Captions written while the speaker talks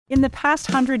In the past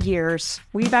 100 years,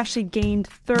 we've actually gained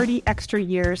 30 extra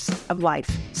years of life.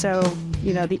 So,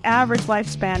 the average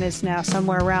lifespan is now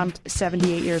somewhere around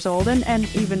 78 years old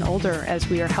and even older as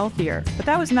we are healthier. But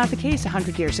that was not the case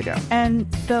 100 years ago.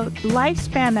 And the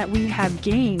lifespan that we have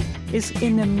gained is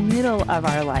in the middle of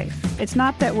our life. It's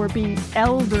not that we're being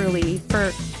elderly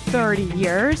for 30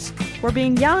 years. We're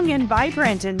being young and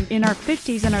vibrant in our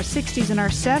 50s and our 60s and our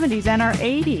 70s and our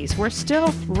 80s. We're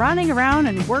still running around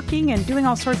and working and doing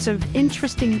all sorts of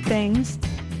interesting things.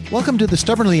 Welcome to the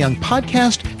Stubbornly Young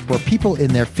podcast, for people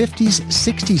in their 50s,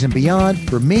 60s, and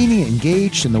beyond, remaining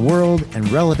engaged in the world and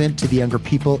relevant to the younger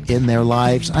people in their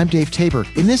lives. I'm Dave Tabor.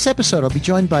 In this episode, I'll be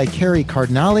joined by Carrie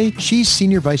Cardinale. She's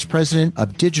Senior Vice President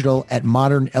of Digital at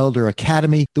Modern Elder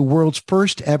Academy, the world's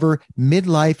first ever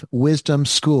midlife wisdom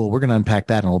school. We're going to unpack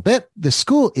that in a little bit. The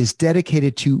school is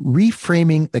dedicated to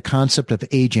reframing the concept of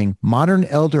aging. Modern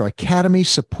Elder Academy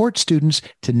supports students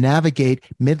to navigate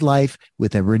midlife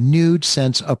with a renewed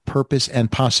sense of purpose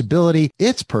and possibility.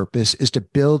 Its purpose is to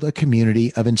build a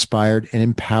community of inspired and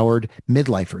empowered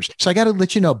midlifers. So I got to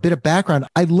let you know a bit of background.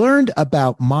 I learned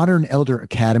about Modern Elder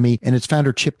Academy and its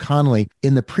founder, Chip Conley,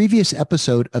 in the previous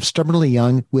episode of Stubbornly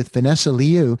Young with Vanessa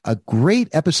Liu, a great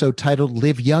episode titled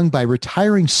Live Young by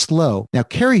Retiring Slow. Now,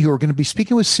 Carrie, who we're going to be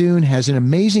speaking with soon, has an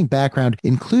amazing background,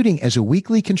 including as a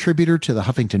weekly contributor to the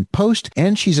Huffington Post,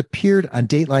 and she's appeared on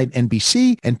Dateline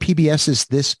NBC and PBS's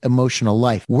This Emotional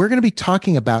Life. We're going to be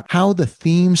talking about how the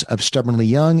themes of Stubbornly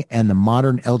Young and the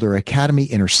Modern Elder Academy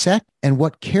intersect, and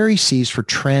what Carrie sees for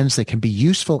trends that can be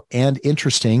useful and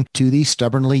interesting to the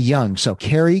Stubbornly Young. So,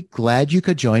 Carrie, glad you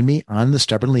could join me on the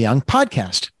Stubbornly Young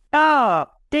podcast. Oh,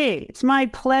 Dave, it's my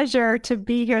pleasure to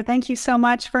be here. Thank you so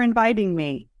much for inviting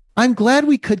me. I'm glad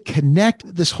we could connect.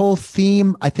 This whole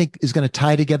theme, I think, is going to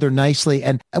tie together nicely.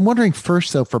 And I'm wondering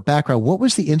first, though, for background, what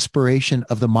was the inspiration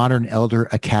of the Modern Elder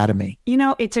Academy?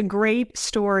 It's a great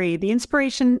story. The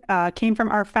inspiration came from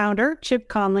our founder, Chip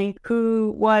Conley,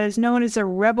 who was known as a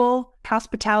rebel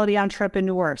hospitality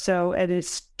entrepreneur. So at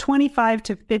his 25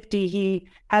 to 50, he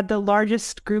had the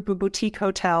largest group of boutique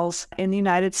hotels in the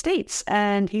United States.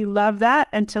 And he loved that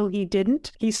until he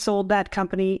didn't. He sold that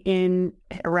company in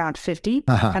around 50,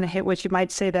 kind of hit what you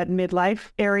might say that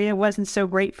midlife area wasn't so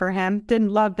great for him. Didn't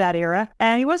love that era.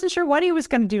 And he wasn't sure what he was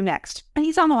going to do next. And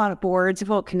he's on a lot of boards,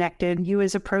 well connected. He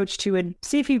was approached to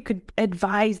see if he could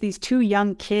advise these two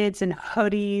young kids in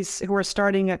hoodies who were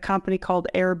starting a company called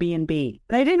Airbnb.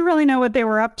 They didn't really know what they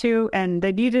were up to, and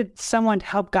they needed someone to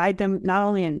help guide them not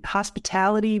only in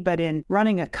hospitality, but in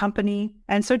running a company.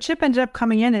 And so Chip ended up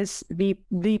coming in as the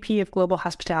VP of Global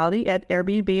Hospitality at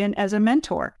Airbnb and as a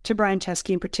mentor to Brian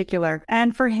Chesky in particular.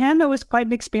 And for him, it was quite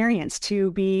an experience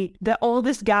to be the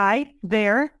oldest guy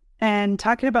there and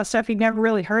talking about stuff he'd never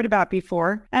really heard about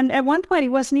before. And at one point, he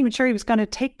wasn't even sure he was going to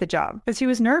take the job because he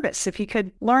was nervous if he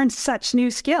could learn such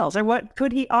new skills or what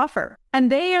could he offer.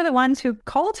 And they are the ones who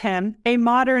called him a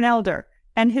modern elder.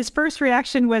 And his first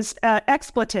reaction was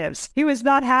expletives. He was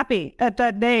not happy at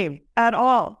that name at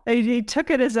all. He took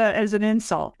it as an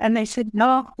insult. And they said,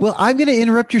 no. Well, I'm going to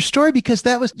interrupt your story because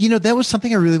that was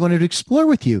something I really wanted to explore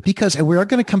with you, and we are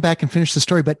going to come back and finish the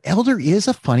story, but elder is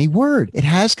a funny word. It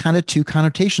has kind of two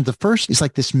connotations. The first is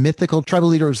like this mythical tribal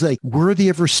leader who's like worthy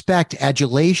of respect,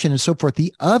 adulation, and so forth.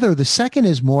 The second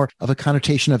is more of a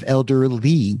connotation of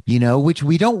elderly, which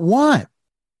we don't want,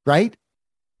 right?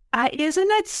 Isn't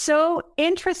it so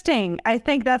interesting? I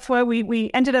think that's why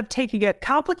we ended up taking a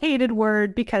complicated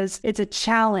word because it's a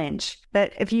challenge.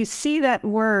 That if you see that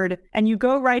word and you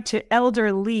go right to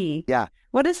elderly,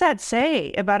 what does that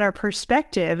say about our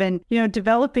perspective? And,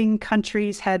 developing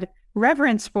countries had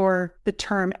reverence for the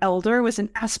term elder. It was an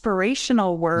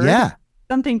aspirational word,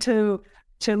 something to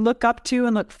look up to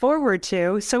and look forward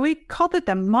to. So we called it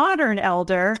the modern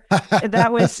elder.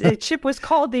 Chip was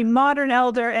called the modern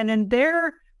elder, and in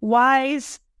their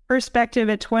wise perspective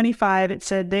at 25,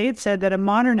 they had said that a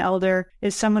modern elder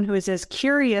is someone who is as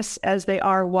curious as they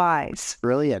are wise.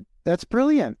 Brilliant. That's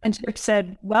brilliant. And Chip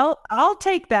said, well, I'll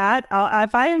take that.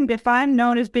 If I'm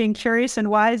known as being curious and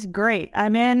wise, great.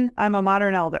 I'm a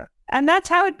modern elder. And that's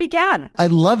how it began. I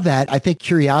love that. I think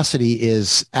curiosity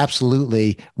is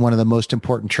absolutely one of the most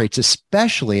important traits,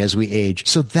 especially as we age.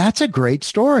 So that's a great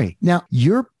story. Now,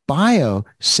 your bio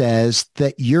says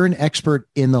that you're an expert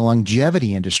in the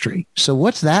longevity industry. So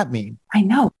what's that mean? I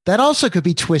know. That also could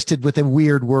be twisted with a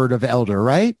weird word of elder,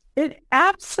 right? It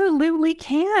absolutely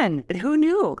can. Who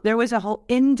knew? There was a whole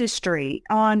industry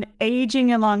on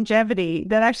aging and longevity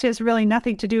that actually has really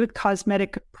nothing to do with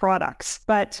cosmetic products.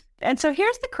 And so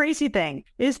here's the crazy thing,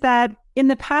 is that in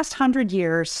the past 100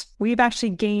 years, we've actually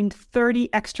gained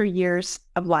 30 extra years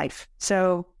of life.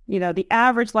 So the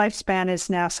average lifespan is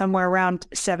now somewhere around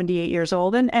 78 years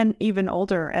old and even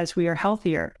older as we are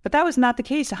healthier. But that was not the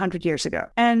case 100 years ago.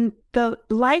 And the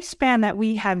lifespan that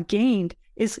we have gained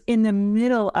is in the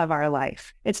middle of our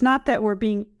life. It's not that we're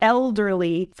being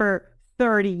elderly for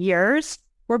 30 years.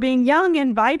 We're being young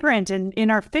and vibrant and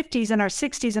in our 50s and our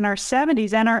 60s and our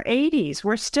 70s and our 80s.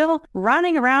 We're still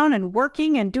running around and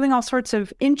working and doing all sorts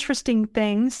of interesting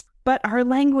things, but our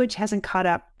language hasn't caught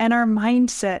up and our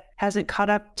mindset hasn't caught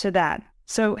up to that.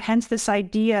 So hence this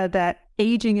idea that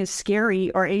aging is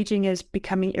scary or aging is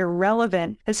becoming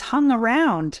irrelevant has hung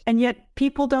around. And yet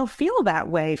people don't feel that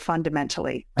way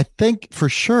fundamentally. I think for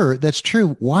sure that's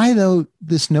true. Why, though,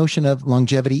 this notion of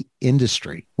longevity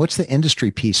industry? What's the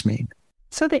industry piece mean?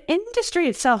 So the industry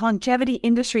itself, longevity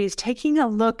industry, is taking a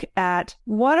look at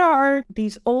what are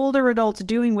these older adults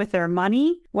doing with their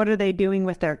money? What are they doing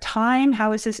with their time?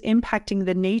 How is this impacting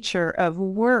the nature of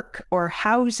work or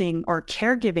housing or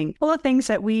caregiving? All the things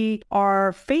that we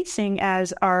are facing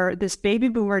as this baby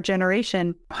boomer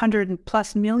generation, 100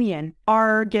 plus million,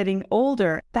 are getting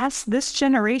older. This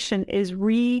generation is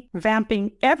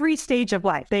revamping every stage of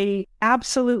life. They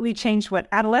absolutely changed what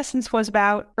adolescence was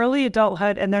about, early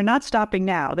adulthood, and they're not stopping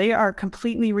now. They are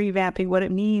completely revamping what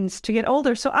it means to get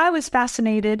older. So I was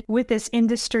fascinated with this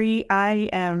industry. I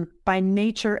am by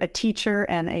nature a teacher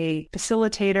and a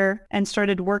facilitator and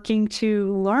started working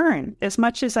to learn as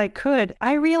much as I could.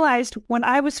 I realized when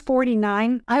I was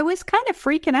 49, I was kind of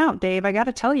freaking out, Dave. I got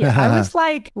to tell you, I was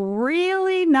like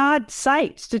really not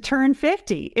psyched to turn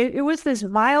 50. It was this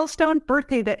milestone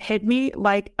birthday that hit me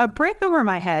like a brick over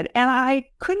my head. And I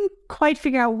couldn't quite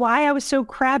figure out why I was so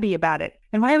crabby about it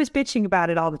and why I was bitching about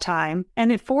it all the time.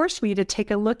 And it forced me to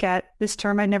take a look at this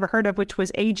term I'd never heard of, which was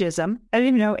ageism. I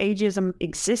didn't even know ageism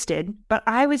existed, but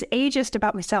I was ageist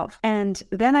about myself. And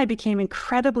then I became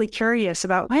incredibly curious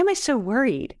about why am I so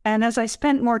worried? And as I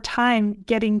spent more time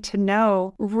getting to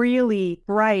know really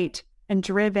bright and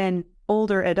driven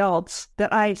older adults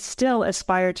that I still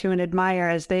aspire to and admire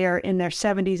as they are in their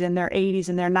 70s and their 80s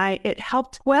and their 90s, it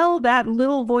helped quell that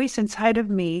little voice inside of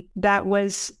me that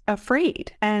was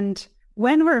afraid. And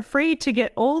when we're afraid to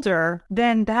get older,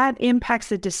 then that impacts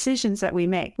the decisions that we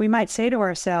make. We might say to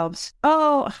ourselves,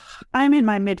 oh, I'm in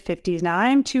my mid-50s now.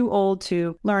 I'm too old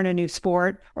to learn a new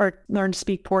sport or learn to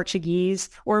speak Portuguese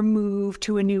or move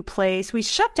to a new place. We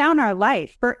shut down our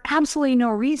life for absolutely no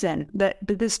reason.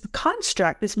 This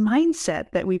construct, this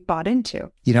mindset that we've bought into.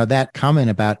 That comment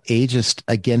about ageist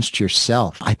against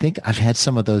yourself, I think I've had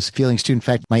some of those feelings too. In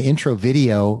fact, my intro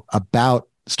video about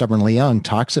Stubbornly Young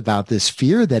talks about this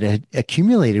fear that had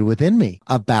accumulated within me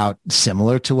about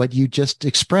similar to what you just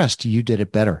expressed. You did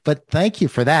it better. But thank you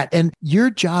for that. And your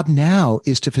job now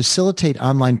is to facilitate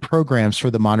online programs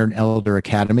for the Modern Elder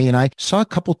Academy. And I saw a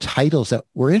couple titles that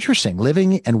were interesting: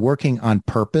 Living and Working on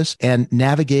Purpose and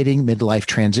Navigating Midlife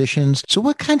Transitions. So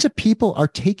what kinds of people are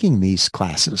taking these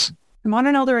classes? The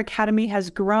Modern Elder Academy has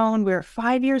grown. We're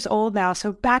 5 years old now.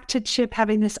 So back to Chip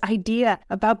having this idea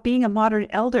about being a modern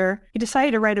elder, he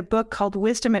decided to write a book called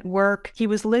Wisdom at Work. He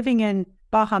was living in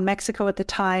Baja, Mexico at the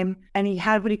time, and he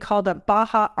had what he called a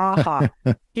Baja aha.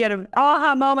 He had an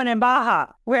aha moment in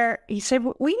Baja where he said,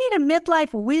 we need a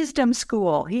midlife wisdom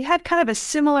school. He had kind of a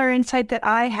similar insight that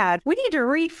I had. We need to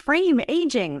reframe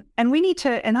aging, and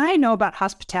and I know about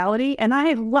hospitality, and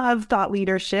I love thought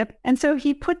leadership. And so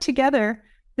he put together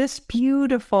this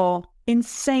beautiful,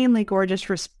 insanely gorgeous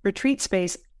retreat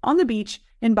space on the beach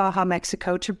in Baja,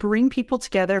 Mexico, to bring people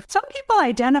together. Some people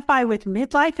identify with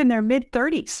midlife in their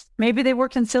mid-30s. Maybe they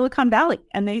worked in Silicon Valley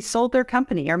and they sold their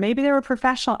company, or maybe they were a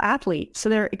professional athlete. So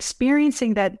they're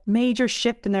experiencing that major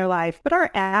shift in their life. But our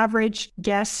average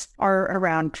guests are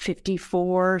around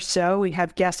 54 or so. We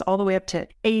have guests all the way up to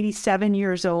 87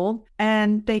 years old.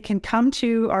 And they can come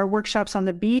to our workshops on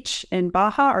the beach in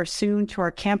Baja or soon to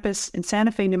our campus in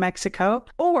Santa Fe, New Mexico,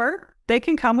 or they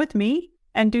can come with me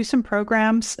and do some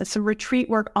programs, some retreat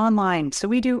work online. So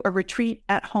we do a retreat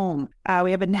at home. We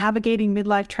have a Navigating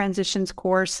Midlife Transitions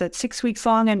course that's 6 weeks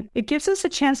long, and it gives us a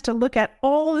chance to look at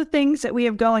all the things that we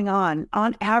have going on.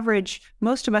 On average,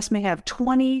 most of us may have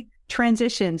 20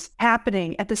 transitions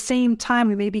happening at the same time.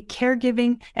 We may be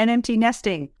caregiving and empty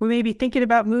nesting. We may be thinking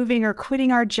about moving or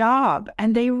quitting our job,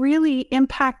 and they really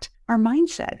impact our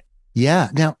mindset. Yeah.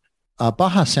 Now,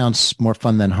 Baja sounds more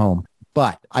fun than home,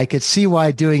 but I could see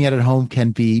why doing it at home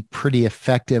can be pretty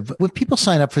effective. When people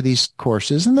sign up for these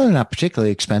courses, and they're not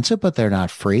particularly expensive, but they're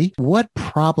not free, what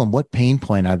problem, what pain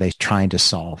point are they trying to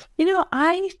solve?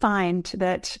 I find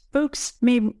that folks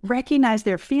may recognize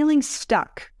they're feeling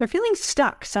stuck. They're feeling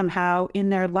stuck somehow in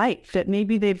their life, that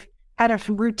maybe they've had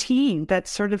a routine that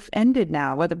sort of ended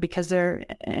now, whether because they're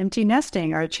empty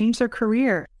nesting or changed their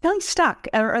career, feeling stuck,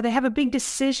 or they have a big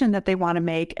decision that they want to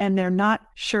make and they're not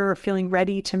sure or feeling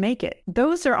ready to make it.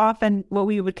 Those are often what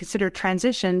we would consider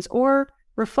transitions, or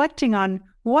reflecting on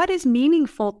what is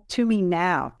meaningful to me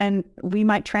now. And we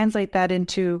might translate that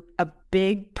into a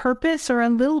big purpose or a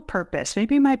little purpose.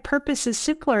 Maybe my purpose is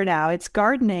simpler now. It's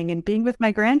gardening and being with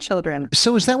my grandchildren.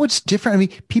 So is that what's different? I mean,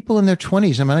 people in their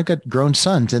 20s, I mean, I've got grown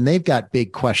sons and they've got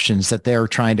big questions that they're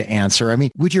trying to answer. I mean,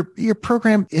 would your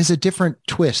program is a different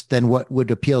twist than what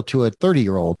would appeal to a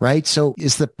 30-year-old, right? So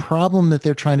is the problem that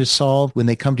they're trying to solve when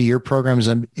they come to your programs,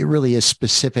 it really is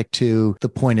specific to the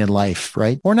point in life,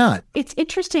 right? Or not? It's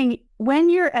interesting. When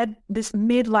you're at this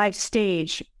midlife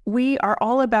stage, we are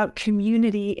all about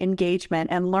community engagement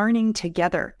and learning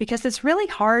together, because it's really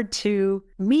hard to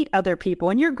meet other people.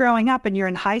 When you're growing up and you're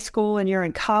in high school and you're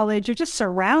in college, you're just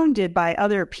surrounded by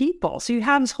other people. So you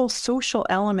have this whole social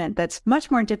element that's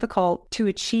much more difficult to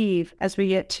achieve as we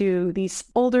get to these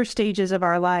older stages of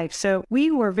our life. So we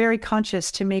were very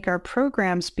conscious to make our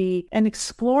programs be an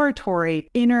exploratory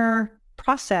inner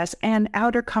process and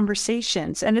outer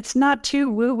conversations. And it's not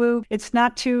too woo-woo. It's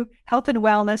not too health and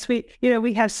wellness.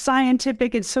 We have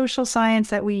scientific and social science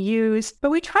that we use,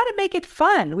 but we try to make it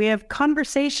fun. We have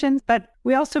conversations, but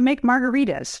we also make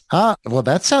margaritas. Well,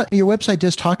 that's how your website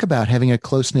does talk about having a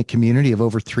close-knit community of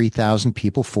over 3,000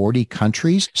 people, 40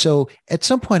 countries. So at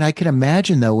some point, I can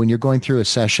imagine, though, when you're going through a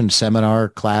session, seminar,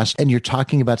 class, and you're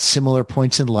talking about similar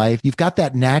points in life, you've got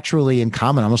that naturally in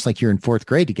common, almost like you're in fourth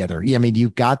grade together. I mean,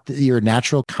 you've got your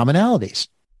natural commonalities.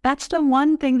 That's the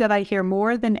one thing that I hear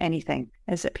more than anything,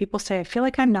 is that people say, I feel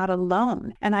like I'm not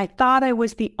alone. And I thought I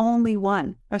was the only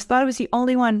one. I thought I was the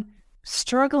only one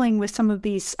struggling with some of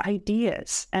these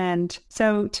ideas. And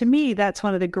so to me, that's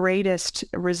one of the greatest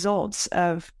results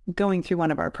of going through one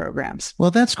of our programs.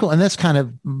 Well, that's cool. And that's kind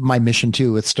of my mission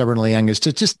too with Stubbornly Young, is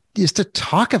to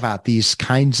talk about these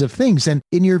kinds of things. And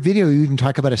in your video, you even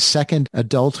talk about a second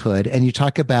adulthood, and you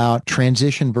talk about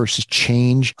transition versus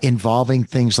change involving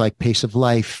things like pace of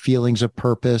life, feelings of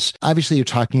purpose. Obviously, you're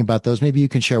talking about those. Maybe you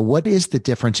can share, what is the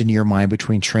difference in your mind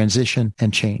between transition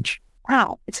and change?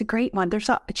 Wow, it's a great one. There's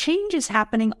a change is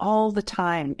happening all the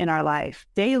time in our life.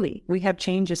 Daily, we have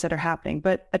changes that are happening,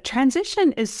 but a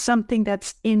transition is something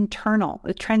that's internal.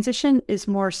 A transition is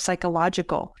more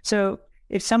psychological. So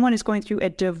if someone is going through a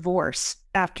divorce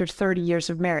after 30 years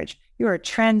of marriage, you are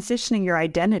transitioning your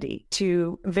identity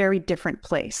to a very different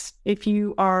place. If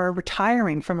you are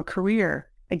retiring from a career,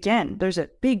 again, there's a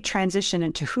big transition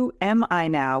into who am I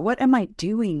now? What am I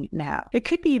doing now? It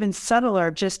could be even subtler,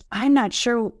 just I'm not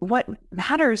sure what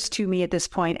matters to me at this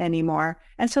point anymore.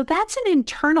 And so that's an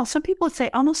internal, some people would say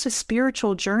almost a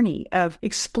spiritual journey of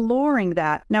exploring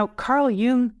that. Now, Carl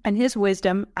Jung and his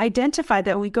wisdom identified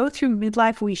that when we go through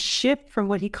midlife, we shift from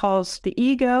what he calls the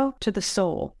ego to the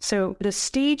soul. So the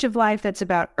stage of life that's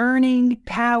about earning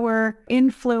power,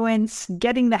 influence,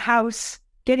 getting the house,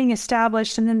 getting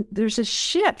established. And then there's a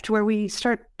shift where we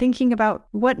start thinking about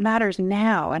what matters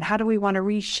now and how do we want to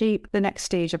reshape the next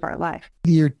stage of our life.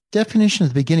 Your definition at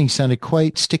the beginning sounded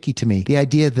quite sticky to me. The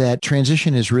idea that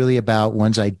transition is really about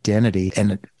one's identity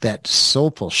and that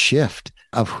soulful shift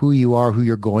of who you are, who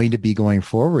you're going to be going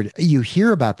forward. You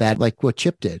hear about that, like what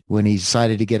Chip did when he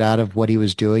decided to get out of what he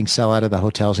was doing, sell out of the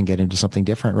hotels and get into something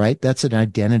different, right? That's an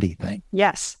identity thing.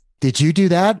 Yes. Did you do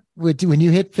that? When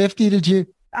you hit 50, did you?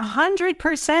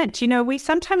 100%.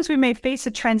 Sometimes we may face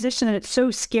a transition and it's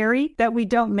so scary that we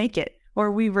don't make it, or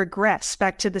we regress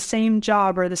back to the same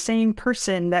job or the same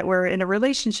person that we're in a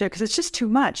relationship because it's just too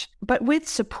much. But with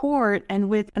support and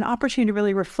with an opportunity to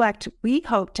really reflect, we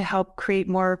hope to help create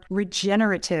more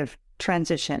regenerative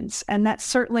transitions. And that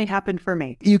certainly happened for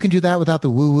me. You can do that without the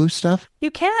woo-woo stuff?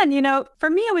 You can. For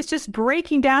me, it was just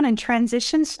breaking down in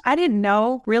transitions. I didn't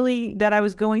know really that I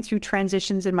was going through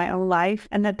transitions in my own life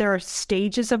and that there are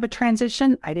stages of a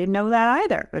transition. I didn't know that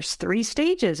either. There's 3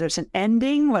 stages. There's an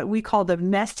ending, what we call the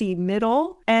messy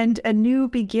middle, and a new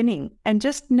beginning. And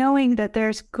just knowing that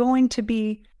there's going to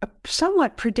be a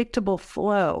somewhat predictable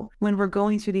flow when we're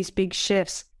going through these big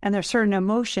shifts, and there's certain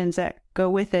emotions that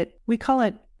go with it. We call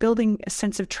it building a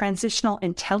sense of transitional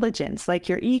intelligence, like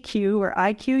your EQ or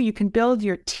IQ. You can build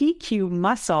your TQ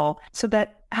muscle so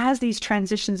that as these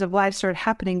transitions of life start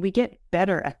happening, we get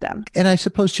better at them. And I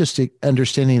suppose just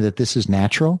understanding that this is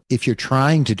natural. If you're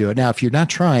trying to do it now, if you're not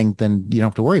trying, then you don't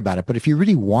have to worry about it. But if you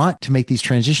really want to make these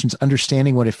transitions,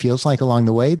 understanding what it feels like along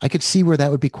the way, I could see where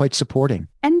that would be quite supporting.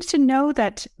 And to know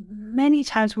that many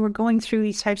times when we're going through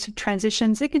these types of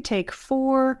transitions, it could take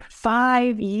 4,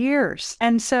 5 years.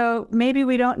 And so maybe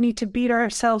we don't need to beat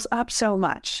ourselves up so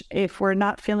much if we're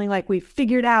not feeling like we've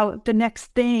figured out the next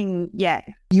thing yet.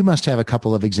 You must have a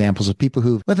couple of examples of people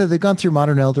who, whether they've gone through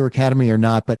Modern Elder Academy or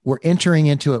not, but were entering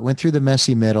into it, went through the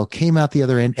messy middle, came out the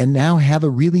other end, and now have a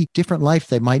really different life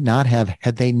they might not have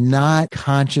had they not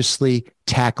consciously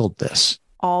tackled this.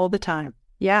 All the time.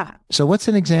 Yeah. So what's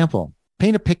an example?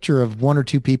 Paint a picture of 1 or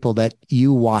 2 people that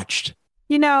you watched.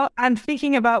 You know, I'm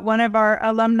thinking about one of our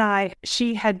alumni.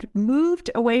 She had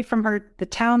moved away from the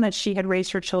town that she had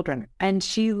raised her children, and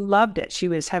she loved it. She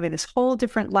was having this whole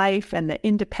different life and the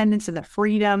independence and the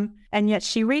freedom. And yet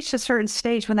she reached a certain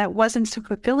stage when that wasn't so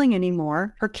fulfilling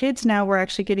anymore. Her kids now were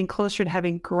actually getting closer to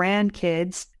having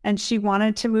grandkids, and she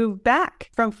wanted to move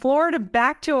back from Florida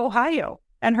back to Ohio.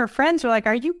 And her friends were like,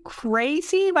 are you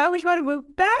crazy? Why would you want to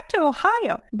move back to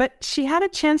Ohio? But she had a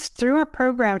chance through our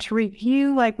program to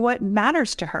review like what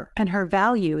matters to her and her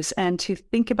values, and to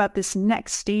think about this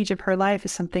next stage of her life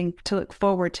as something to look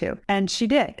forward to. And she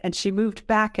did. And she moved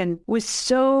back and was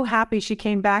so happy she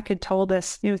came back and told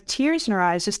us, with tears in her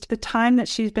eyes, just the time that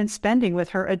she's been spending with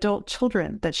her adult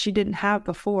children that she didn't have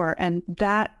before. And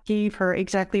that gave her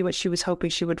exactly what she was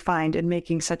hoping she would find in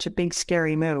making such a big,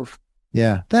 scary move.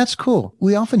 Yeah, that's cool.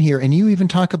 We often hear, and you even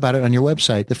talk about it on your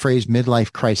website, the phrase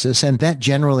midlife crisis. And that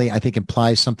generally, I think,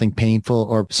 implies something painful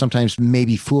or sometimes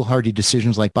maybe foolhardy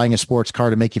decisions like buying a sports car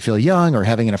to make you feel young or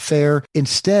having an affair.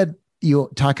 Instead,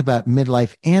 you talk about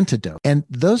midlife antidote, and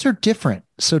those are different.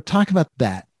 So talk about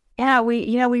that. Yeah,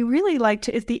 we really like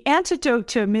to, the antidote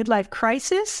to a midlife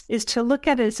crisis is to look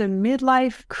at it as a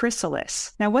midlife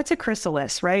chrysalis. Now, what's a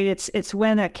chrysalis, right? It's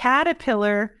when a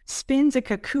caterpillar spins a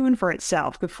cocoon for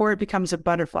itself before it becomes a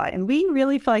butterfly. And we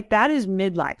really feel like that is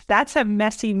midlife. That's a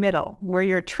messy middle where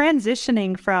you're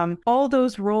transitioning from all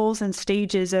those roles and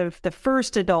stages of the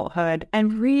first adulthood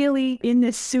and really in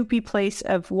this soupy place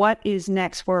of what is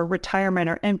next for retirement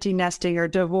or empty nesting or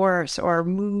divorce or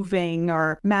moving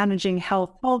or managing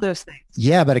health, all those things.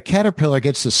 Yeah, but a caterpillar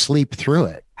gets to sleep through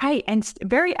it. Right. And it's a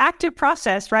very active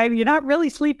process, right? You're not really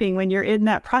sleeping when you're in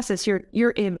that process.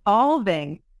 You're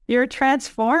evolving, you're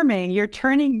transforming,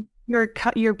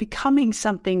 you're becoming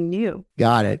something new.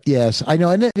 Got it. Yes, I know.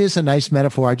 And it is a nice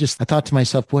metaphor. I thought to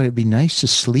myself, boy, it'd be nice to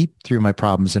sleep through my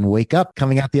problems and wake up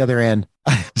coming out the other end.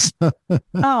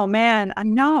 Oh, man. I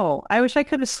know. I wish I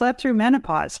could have slept through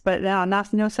menopause, but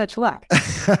no such luck.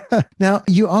 Now,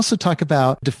 you also talk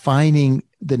about defining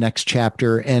the next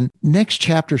chapter, and next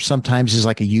chapter sometimes is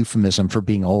like a euphemism for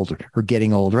being old or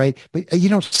getting old, right? But you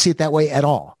don't see it that way at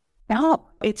all. No,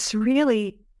 it's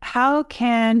really, how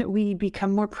can we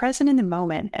become more present in the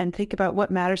moment and think about what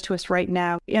matters to us right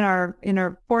now? In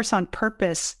our course on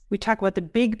purpose, we talk about the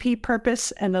big P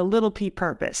purpose and the little p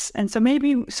purpose. And so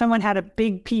maybe someone had a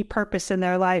big P purpose in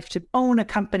their life to own a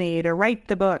company, to write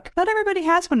the book. Not everybody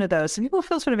has one of those. Some people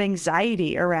feel sort of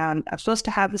anxiety around, I'm supposed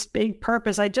to have this big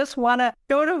purpose. I just want to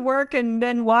go to work and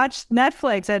then watch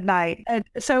Netflix at night. And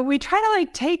so we try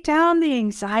to take down the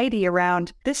anxiety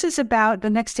around, this is about the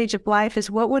next stage of life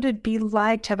is what would it be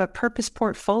like to have a purpose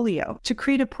portfolio, to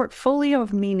create a portfolio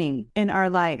of meaning in our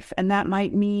life. And that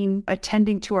might mean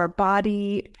attending to our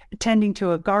body, tending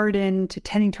to a garden, to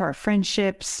tending to our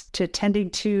friendships, to tending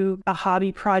to a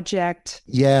hobby project.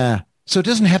 Yeah. So it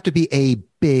doesn't have to be a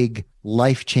big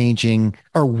life-changing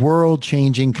or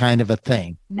world-changing kind of a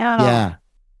thing. No. Yeah.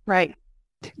 Right.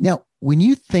 Now, when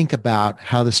you think about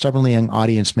how the Stubbornly Young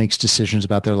audience makes decisions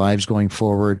about their lives going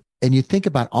forward, and you think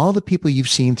about all the people you've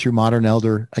seen through Modern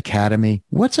Elder Academy,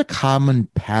 what's a common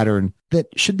pattern that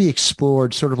should be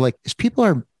explored, sort of like as people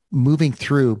are moving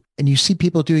through and you see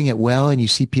people doing it well and you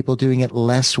see people doing it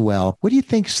less well, what do you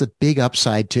think is the big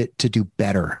upside to do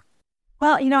better?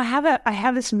 Well, I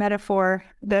have this metaphor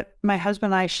that my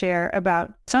husband and I share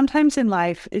about sometimes in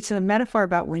life, it's a metaphor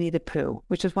about Winnie the Pooh,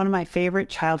 which is one of my favorite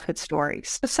childhood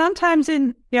stories. But sometimes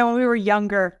when we were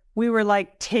younger, we were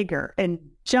like Tigger and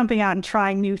jumping out and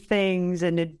trying new things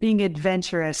and being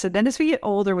adventurous. And then as we get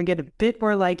older, we get a bit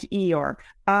more like Eeyore.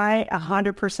 I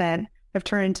 100% have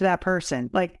turned into that person.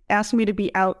 Like, ask me to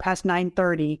be out past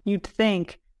 9:30, you'd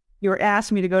think you're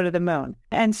asking me to go to the moon.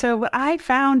 And so what I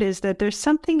found is that there's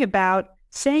something about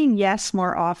saying yes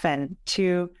more often,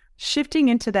 to shifting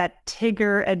into that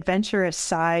Tigger adventurous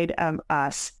side of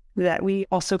us that we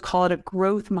also call it a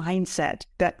growth mindset,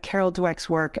 that Carol Dweck's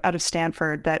work out of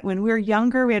Stanford, that when we were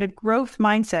younger, we had a growth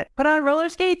mindset. Put on roller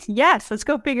skates? Yes, let's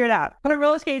go figure it out. Put on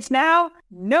roller skates now?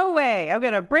 No way. I'm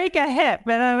going to break a hip.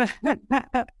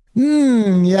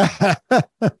 Yeah.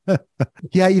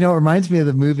 Yeah, it reminds me of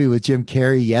the movie with Jim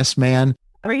Carrey, Yes Man.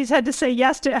 Where he's had to say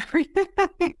yes to everything.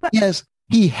 Yes,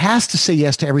 he has to say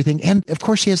yes to everything. And of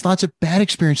course, he has lots of bad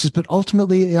experiences, but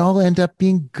ultimately they all end up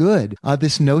being good.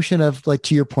 This notion of, like,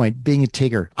 to your point, being a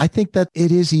Tigger. I think that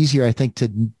it is easier, I think,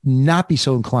 to not be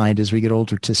so inclined as we get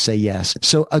older to say yes.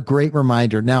 So a great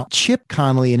reminder. Now, Chip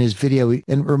Conley in his video,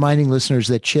 and reminding listeners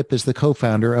that Chip is the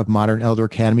co-founder of Modern Elder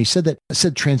Academy, said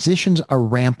transitions are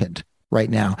rampant right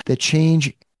now, that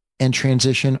change and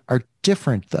transition are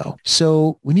different, though.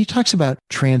 So when he talks about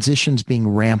transitions being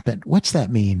rampant, what's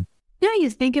that mean? You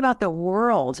think about the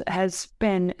world has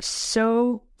been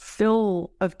so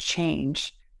full of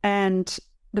change. And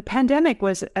the pandemic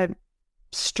was a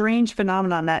strange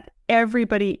phenomenon that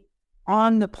everybody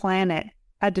on the planet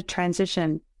had to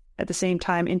transition at the same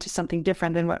time into something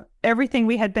different than what everything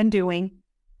we had been doing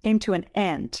came to an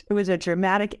end. It was a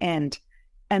dramatic end.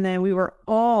 And then we were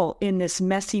all in this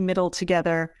messy middle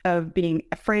together of being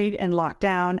afraid and locked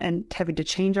down and having to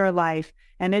change our life.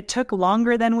 And it took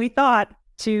longer than we thought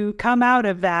to come out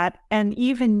of that. And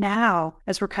even now,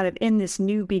 as we're kind of in this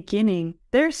new beginning,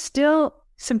 there's still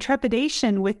some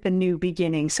trepidation with the new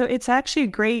beginning. So it's actually a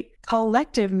great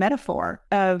collective metaphor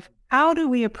of how do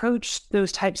we approach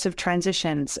those types of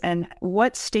transitions and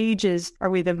what stages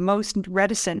are we the most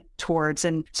reticent towards?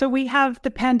 And so we have the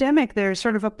pandemic, there's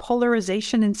sort of a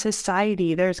polarization in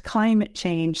society, there's climate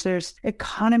change, there's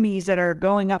economies that are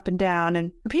going up and down,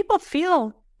 and people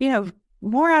feel,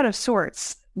 more out of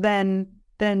sorts than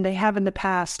they have in the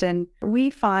past. And we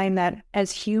find that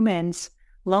as humans,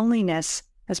 loneliness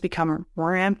has become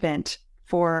rampant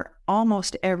for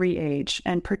almost every age,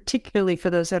 and particularly for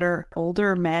those that are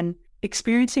older men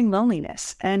experiencing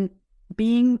loneliness and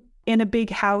being in a big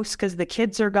house because the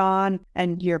kids are gone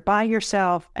and you're by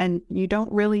yourself and you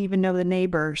don't really even know the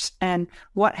neighbors. And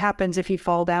what happens if you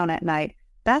fall down at night?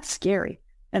 That's scary.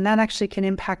 And that actually can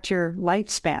impact your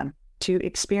lifespan to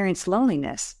experience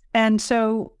loneliness. And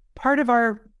so part of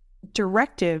our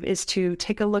directive is to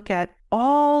take a look at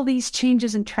all these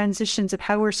changes and transitions of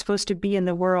how we're supposed to be in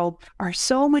the world are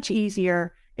so much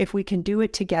easier if we can do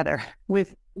it together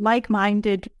with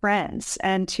like-minded friends,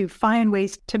 and to find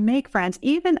ways to make friends,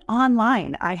 even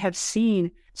online. I have seen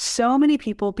so many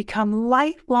people become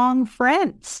lifelong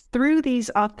friends through these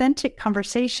authentic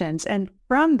conversations. And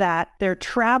from that, they're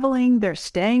traveling, they're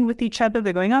staying with each other,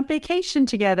 they're going on vacation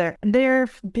together. They're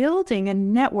building a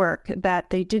network that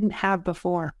they didn't have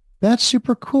before. That's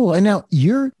super cool. And now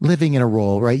you're living in a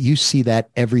role, right? You see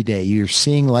that every day. You're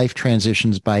seeing life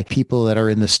transitions by people that are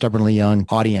in the Stubbornly Young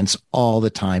audience all the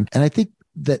time. And I think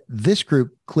that this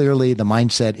group, clearly the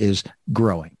mindset is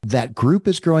growing. That group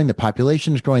is growing, the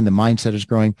population is growing, the mindset is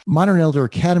growing. Modern Elder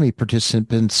Academy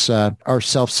participants are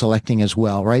self-selecting as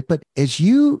well, right? But as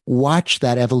you watch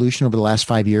that evolution over the last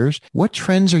 5 years, what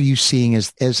trends are you seeing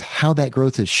as how that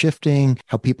growth is shifting,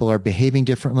 how people are behaving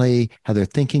differently, how they're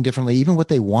thinking differently, even what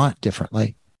they want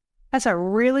differently? That's a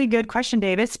really good question,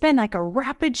 Dave. It's been like a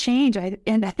rapid change.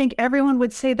 And I think everyone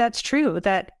would say that's true,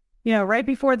 that right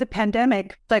before the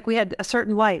pandemic, like we had a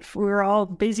certain life. We were all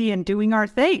busy and doing our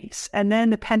things. And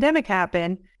then the pandemic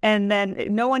happened, and then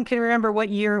no one can remember what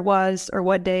year it was or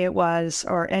what day it was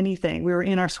or anything. We were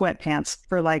in our sweatpants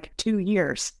for like 2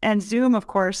 years. And Zoom, of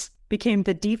course, became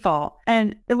the default.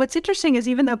 And what's interesting is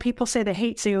even though people say they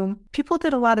hate Zoom, people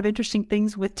did a lot of interesting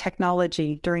things with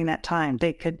technology during that time.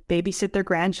 They could babysit their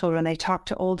grandchildren. They talked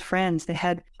to old friends. They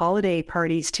had holiday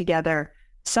parties together.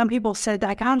 Some people said,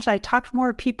 like, gosh, I talked to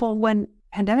more people when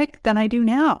pandemic than I do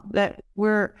now, that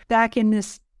we're back in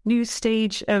this new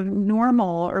stage of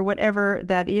normal or whatever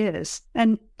that is.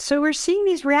 And so we're seeing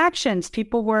these reactions.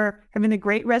 People were having the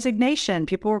great resignation.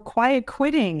 People were quiet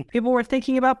quitting. People were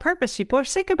thinking about purpose. People are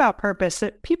sick about purpose.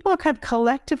 That people are kind of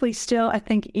collectively still, I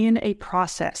think, in a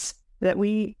process that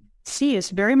we see is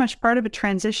very much part of a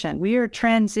transition. We are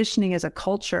transitioning as a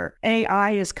culture.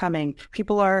 AI is coming.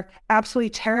 People are absolutely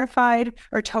terrified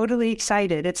or totally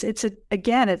excited. It's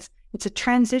a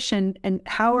transition, and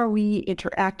how are we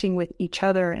interacting with each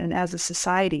other and as a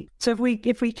society? So if we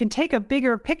can take a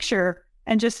bigger picture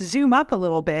and just zoom up a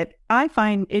little bit, I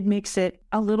find it makes it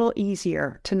a little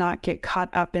easier to not get caught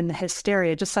up in the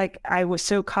hysteria, just like I was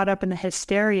so caught up in the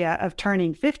hysteria of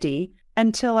turning 50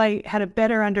 until I had a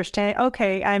better understanding.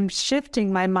 Okay, I'm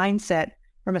shifting my mindset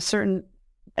from a certain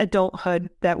adulthood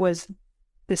that was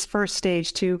this first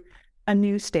stage to a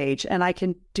new stage, and I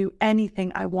can do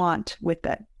anything I want with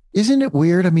it. Isn't it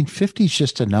weird? I mean, 50 is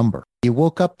just a number. You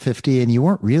woke up 50 and you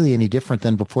weren't really any different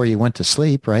than before you went to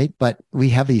sleep, right? But we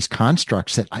have these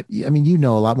constructs that, I mean, you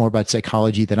know a lot more about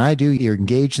psychology than I do. You're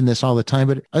engaged in this all the time,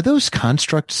 but are those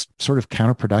constructs sort of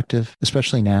counterproductive,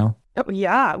 especially now? Oh,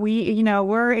 yeah,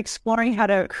 we're exploring how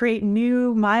to create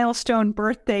new milestone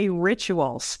birthday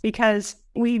rituals because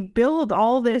we build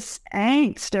all this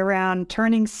angst around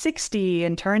turning 60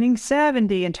 and turning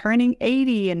 70 and turning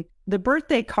 80, and the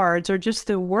birthday cards are just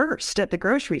the worst at the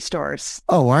grocery stores.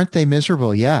 Oh, aren't they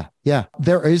miserable? Yeah. Yeah.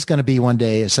 There is going to be one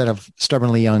day a set of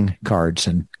Stubbornly Young cards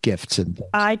and gifts and things.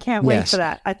 I can't wait for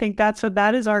that. I think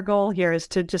that is our goal here, is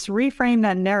to just reframe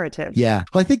that narrative. Yeah.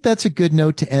 Well, I think that's a good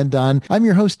note to end on. I'm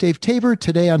your host, Dave Tabor.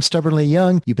 Today on Stubbornly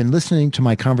Young, you've been listening to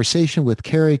my conversation with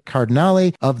Carrie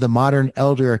Cardinale of the Modern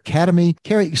Elder Academy.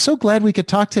 Carrie, so glad we could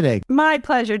talk today. My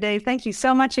pleasure, Dave. Thank you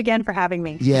so much again for having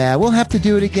me. Yeah, we'll have to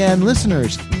do it again.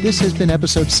 Listeners, this has been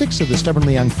episode 6 of the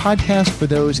Stubbornly Young podcast for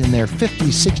those in their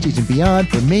 50s, 60s, and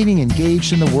beyond, remaining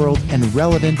engaged in the world and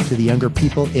relevant to the younger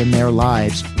people in their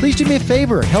lives. Please do me a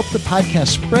favor. Help the podcast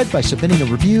spread by submitting a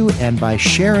review and by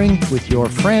sharing with your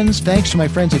friends. Thanks to my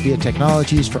friends at Via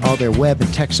Technologies for all their web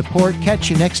and tech support. Catch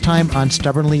you next time on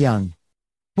Stubbornly Young.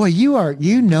 Boy,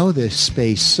 you know this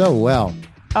space so well.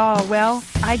 Oh, well,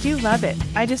 I do love it.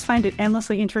 I just find it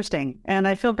endlessly interesting. And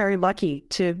I feel very lucky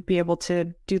to be able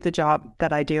to do the job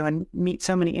that I do and meet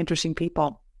so many interesting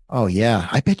people. Oh, yeah.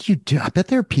 I bet you do. I bet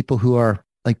there are people who are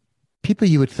like people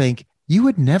you would think you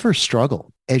would never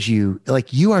struggle as you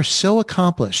are so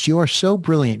accomplished. You are so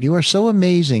brilliant. You are so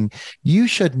amazing. You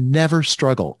should never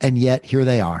struggle. And yet here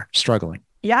they are struggling.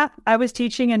 Yeah. I was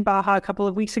teaching in Baja a couple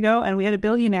of weeks ago and we had a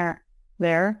billionaire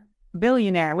there,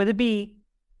 billionaire with a B,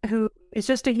 who is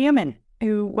just a human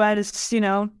who was,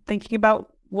 thinking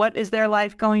about what is their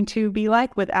life going to be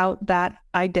like without that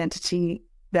identity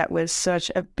that was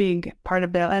such a big part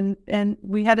of their, and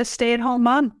we had a stay-at-home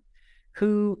mom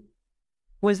who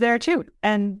was there too.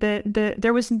 And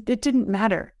it didn't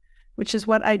matter, which is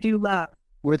what I do love.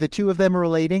 Were the two of them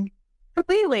relating?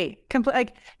 Completely.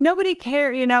 Like nobody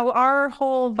cares, our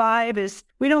whole vibe is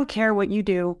we don't care what you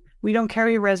do. We don't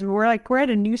carry a resume. We're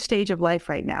at a new stage of life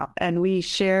right now. And we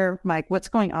share what's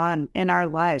going on in our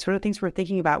lives. What are the things we're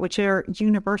thinking about, which are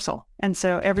universal. And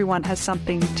so everyone has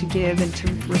something to give and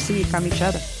to receive from each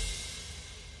other.